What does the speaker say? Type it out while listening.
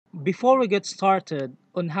Before we get started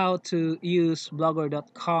on how to use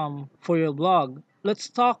blogger.com for your blog, let's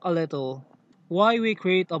talk a little why we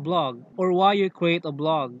create a blog or why you create a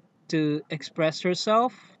blog: to express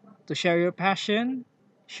yourself, to share your passion,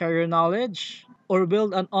 share your knowledge, or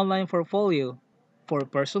build an online portfolio, for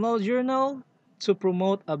personal journal, to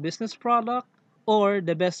promote a business product, or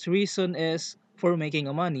the best reason is for making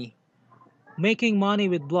a money. Making money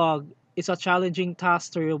with blog is a challenging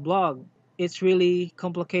task to your blog. It's really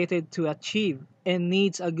complicated to achieve and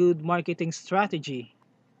needs a good marketing strategy.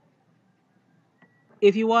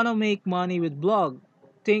 If you want to make money with blog,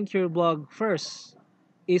 think your blog first.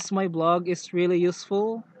 Is my blog is really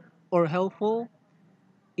useful or helpful?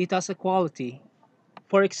 It has a quality.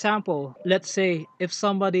 For example, let's say if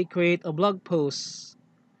somebody create a blog post,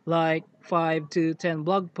 like 5 to 10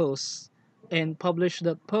 blog posts, and publish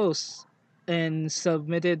that post and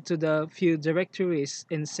submit it to the few directories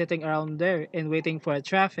and sitting around there and waiting for a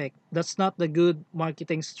traffic, that's not the good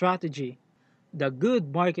marketing strategy. The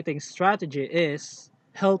good marketing strategy is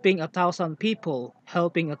helping 1,000 people,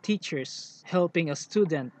 helping a teachers, helping a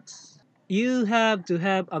student. You have to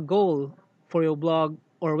have a goal for your blog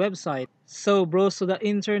or website. So browse to the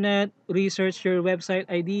internet, research your website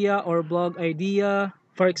idea or blog idea.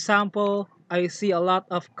 For example, I see a lot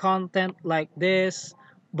of content like this,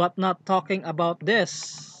 but not talking about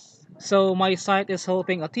this. So my site is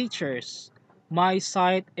helping a teachers. My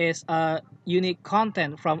site is a unique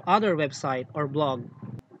content from other website or blog.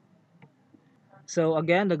 So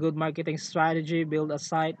again, the good marketing strategy: build a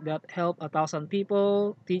site that help 1,000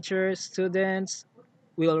 people, teachers, students.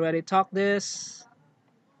 We already talked this.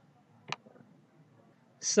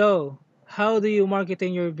 So how do you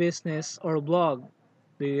marketing your business or blog?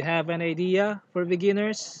 Do you have an idea for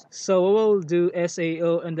beginners? So we will do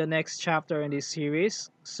SEO in the next chapter in this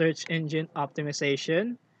series: search engine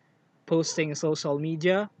optimization, posting social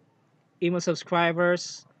media, email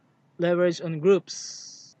subscribers, leverage on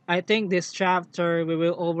groups. I think this chapter we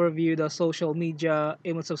will overview the social media,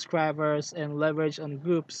 email subscribers, and leverage on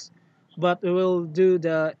groups, but we will do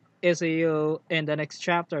the SEO in the next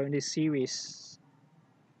chapter in this series.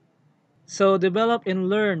 So develop and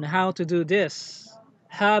learn how to do this.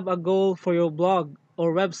 Have a goal for your blog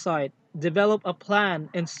or website. Develop a plan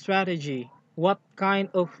and strategy. What kind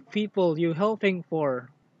of people you helping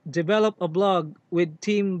for? Develop a blog with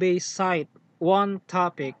team-based site, one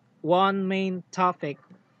topic, one main topic,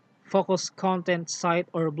 focus content site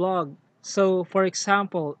or blog. So for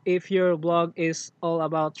example, if your blog is all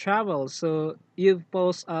about travel, so you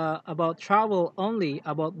post about travel only,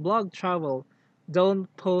 about blog travel.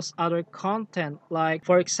 Don't post other content like,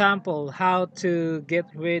 for example, how to get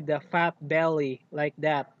rid the fat belly, like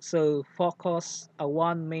that. So focus a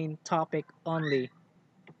one main topic only.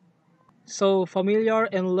 So familiar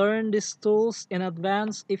and learn these tools in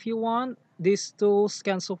advance if you want. These tools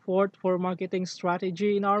can support for marketing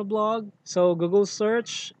strategy in our blog. So Google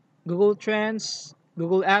search, Google Trends,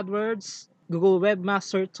 Google AdWords, Google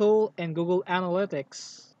Webmaster Tool, and Google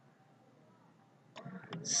Analytics.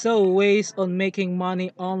 So ways on making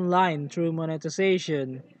money online through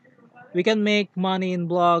monetization. We can make money in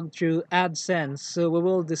blog through AdSense, so we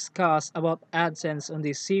will discuss about AdSense on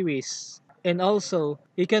this series. And also,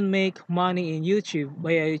 you can make money in YouTube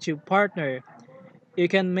by a YouTube partner. You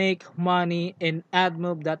can make money in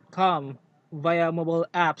admove.com via mobile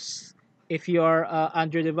apps. If you are an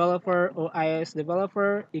Android developer or iOS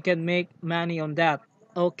developer, you can make money on that.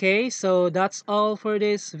 Okay, so that's all for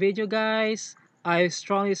this video, guys. I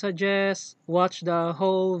strongly suggest watch the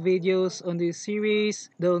whole videos on this series.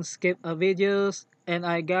 Don't skip a videos. And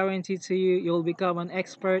I guarantee to you, you'll become an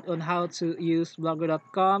expert on how to use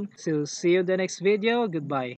blogger.com. So see you in the next video. Goodbye.